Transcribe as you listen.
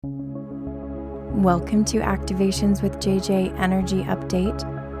Welcome to Activations with JJ Energy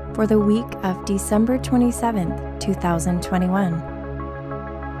Update for the week of December 27th, 2021.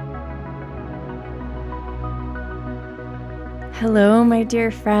 Hello, my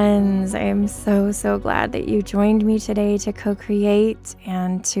dear friends. I am so glad that you joined me today to co-create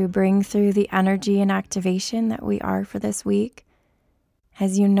and to bring through the energy and activation that we are for this week.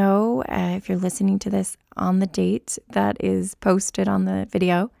 As you know, if you're listening to this on the date that is posted on the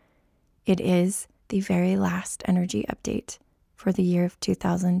video, it is the very last energy update for the year of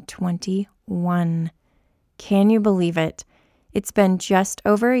 2021. Can you believe it? It's been just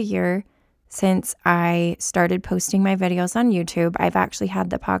over a year since I started posting my videos on YouTube. I've actually had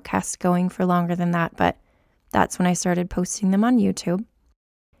the podcast going for longer than that, but that's when I started posting them on YouTube.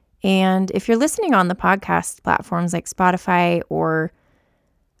 And if you're listening on the podcast platforms like Spotify or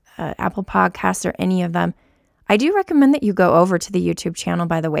Apple Podcasts or any of them, I do recommend that you go over to the YouTube channel,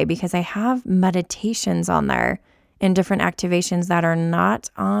 by the way, because I have meditations on there and different activations that are not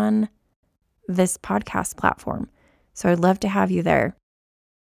on this podcast platform. So I'd love to have you there.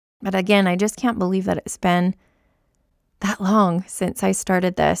 But again, I just can't believe that it's been that long since I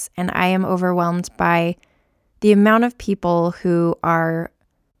started this, and I am overwhelmed by the amount of people who are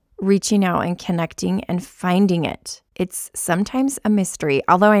reaching out and connecting and finding it. It's sometimes a mystery,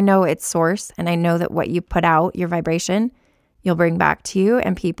 although I know its source and I know that what you put out, your vibration, you'll bring back to you,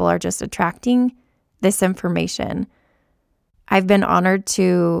 and people are just attracting this information. I've been honored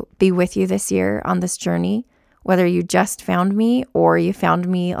to be with you this year on this journey, whether you just found me or you found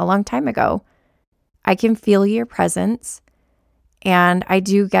me a long time ago. I can feel your presence, and I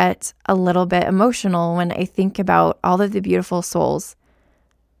do get a little bit emotional when I think about all of the beautiful souls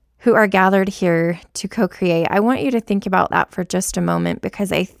who are gathered here to co-create. I want you to think about that for just a moment,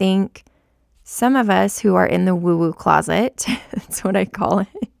 because I think some of us who are in the woo-woo closet, that's what I call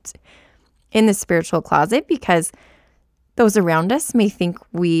it, in the spiritual closet, because those around us may think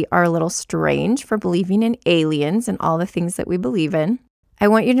we are a little strange for believing in aliens and all the things that we believe in. I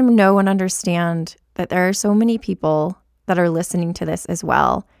want you to know and understand that there are so many people that are listening to this as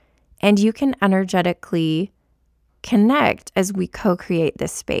well, and you can energetically connect as we co-create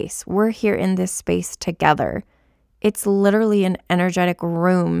this space. We're here in this space together. It's literally an energetic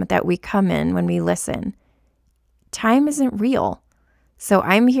room that we come in when we listen. Time isn't real, so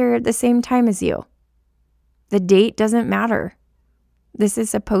I'm here at the same time as you. The date doesn't matter. This is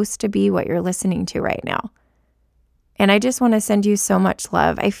supposed to be what you're listening to right now. And I just want to send you so much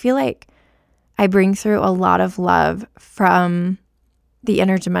love. I feel like I bring through a lot of love from the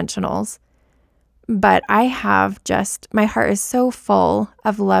interdimensionals. But I have my heart is so full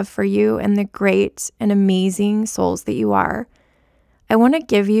of love for you and the great and amazing souls that you are. I want to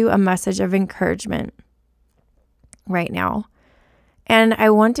give you a message of encouragement right now. And I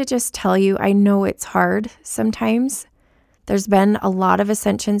want to just tell you, I know it's hard sometimes. There's been a lot of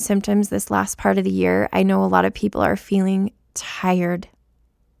ascension symptoms this last part of the year. I know a lot of people are feeling tired,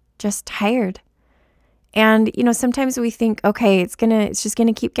 just tired. And, sometimes we think, okay, it's just going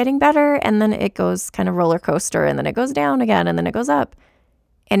to keep getting better. And then it goes kind of roller coaster, and then it goes down again, and then it goes up.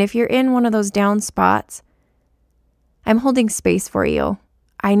 And if you're in one of those down spots, I'm holding space for you.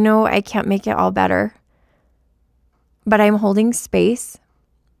 I know I can't make it all better, but I'm holding space.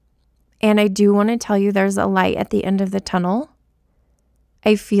 And I do want to tell you there's a light at the end of the tunnel.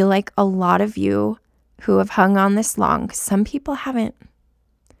 I feel like a lot of you who have hung on this long, some people haven't.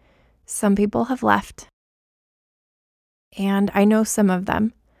 Some people have left. And I know some of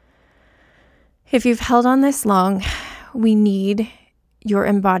them. If you've held on this long, we need your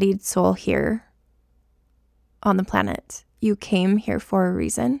embodied soul here on the planet. You came here for a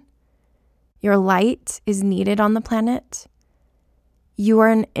reason. Your light is needed on the planet. You are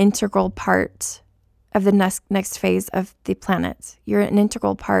an integral part of the next phase of the planet. You're an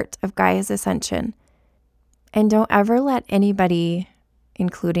integral part of Gaia's ascension. And don't ever let anybody,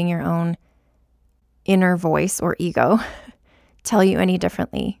 including your own inner voice or ego, tell you any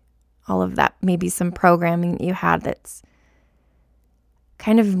differently. All of that, maybe some programming that you had that's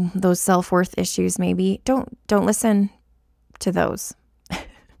kind of those self-worth issues maybe. Don't listen to those.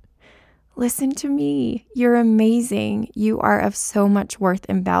 Listen to me. You're amazing. You are of so much worth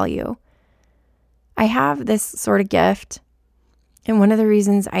and value. I have this sort of gift, and one of the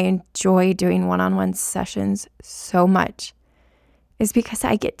reasons I enjoy doing one-on-one sessions so much is because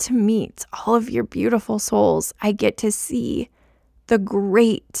I get to meet all of your beautiful souls. I get to see the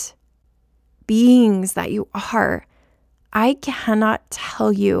great beings that you are. I cannot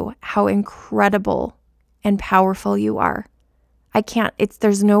tell you how incredible and powerful you are.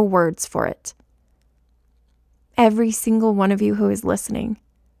 There's no words for it. Every single one of you who is listening.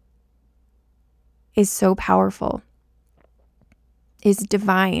 is so powerful, is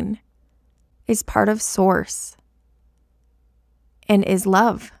divine, is part of source, and is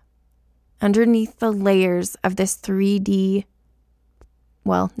love. Underneath the layers of this 3D,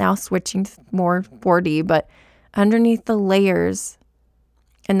 well, now switching to more 4D, but underneath the layers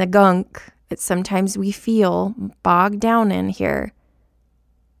and the gunk that sometimes we feel bogged down in here,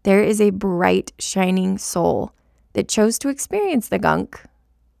 there is a bright, shining soul that chose to experience the gunk.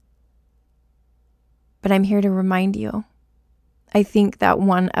 But I'm here to remind you. I think that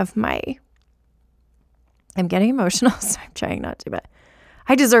I'm getting emotional, so I'm trying not to, but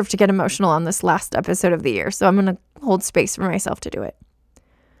I deserve to get emotional on this last episode of the year, so I'm going to hold space for myself to do it.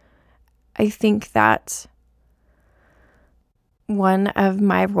 I think that one of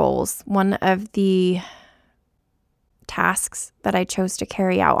my roles, one of the tasks that I chose to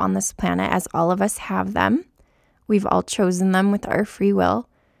carry out on this planet, as all of us have them, we've all chosen them with our free will.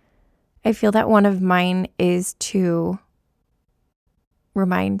 I feel that one of mine is to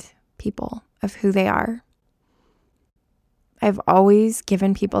remind people of who they are. I've always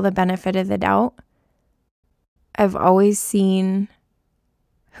given people the benefit of the doubt. I've always seen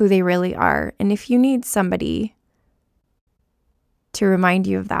who they really are. And if you need somebody to remind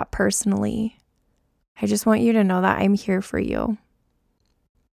you of that personally, I just want you to know that I'm here for you.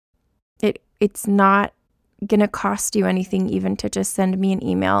 It's not going to cost you anything even to just send me an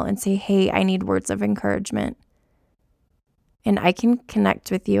email and say, hey, I need words of encouragement. And I can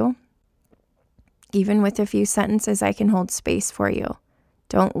connect with you. Even with a few sentences, I can hold space for you.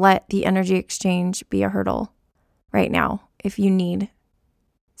 Don't let the energy exchange be a hurdle right now if you need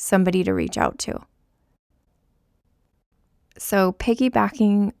somebody to reach out to. So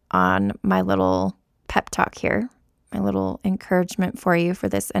piggybacking on my little pep talk here, my little encouragement for you for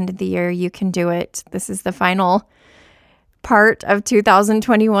this end of the year, you can do it. This is the final part of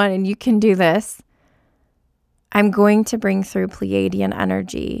 2021 and you can do this. I'm going to bring through Pleiadian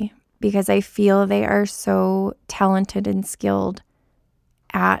energy because I feel they are so talented and skilled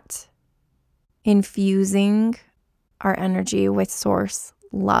at infusing our energy with source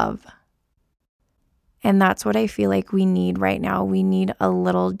love. And that's what I feel like we need right now. We need a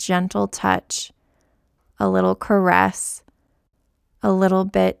little gentle touch, a little caress, a little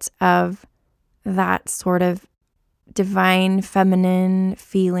bit of that sort of divine feminine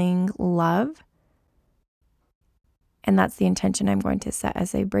feeling love. And that's the intention I'm going to set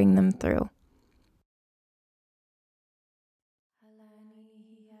as I bring them through.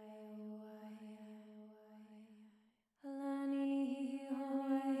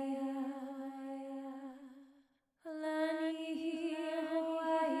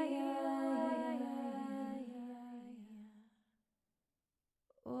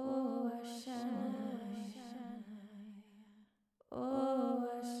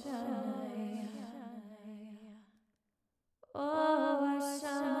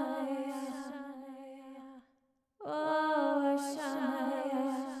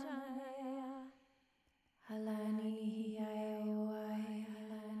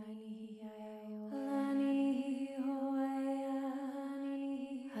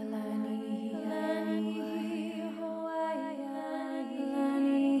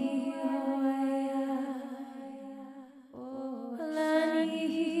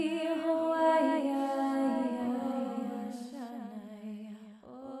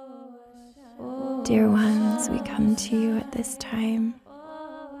 Dear ones, we come to you at this time,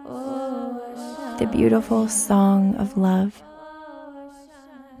 the beautiful song of love,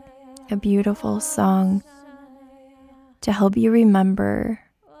 a beautiful song to help you remember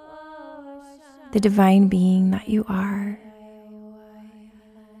the divine being that you are.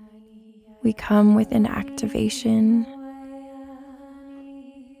 We come with an activation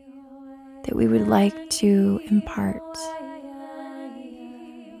that we would like to impart.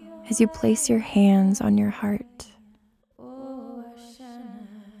 As you place your hands on your heart,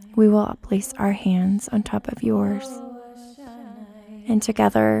 we will place our hands on top of yours, and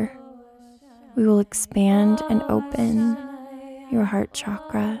together we will expand and open your heart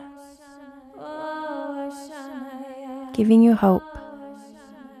chakra, giving you hope,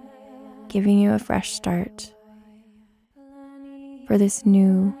 giving you a fresh start for this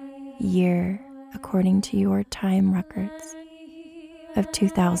new year according to your time records of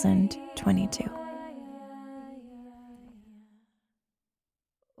 2022.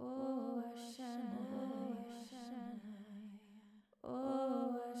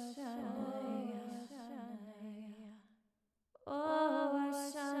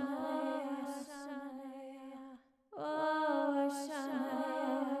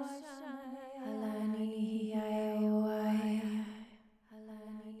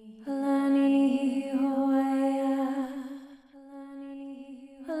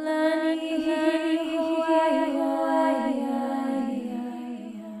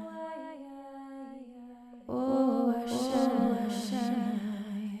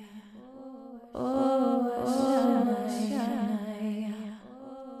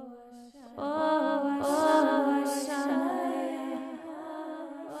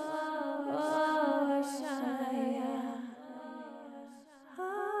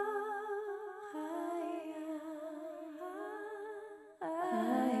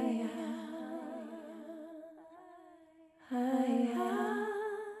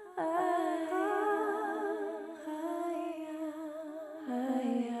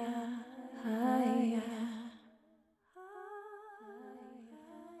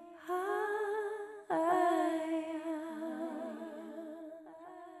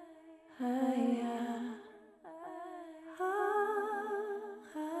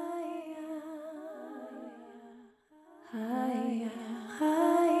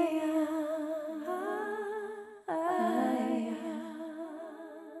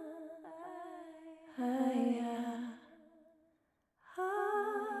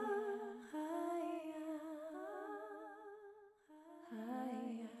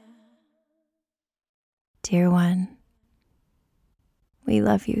 Dear one, we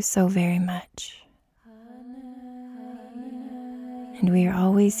love you so very much. And we are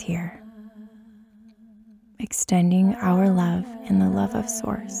always here, extending our love in the love of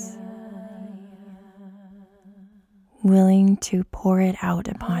Source, willing to pour it out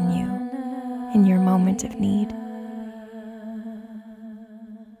upon you in your moment of need.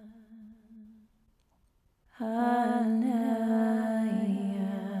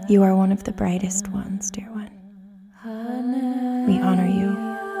 You are one of the brightest ones, dear one. We honor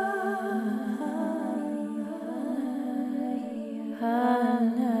you.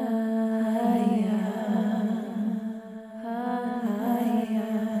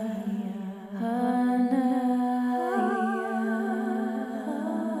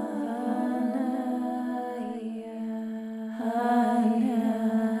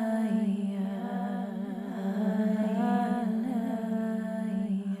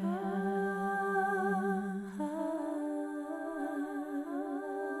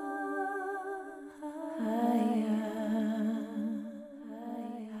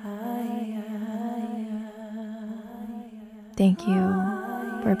 Thank you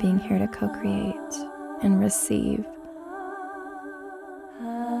for being here to co-create and receive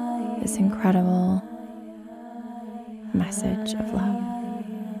this incredible message of love.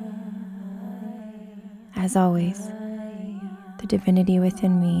 As always, the divinity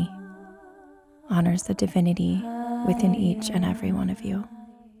within me honors the divinity within each and every one of you.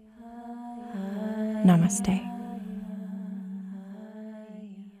 Namaste.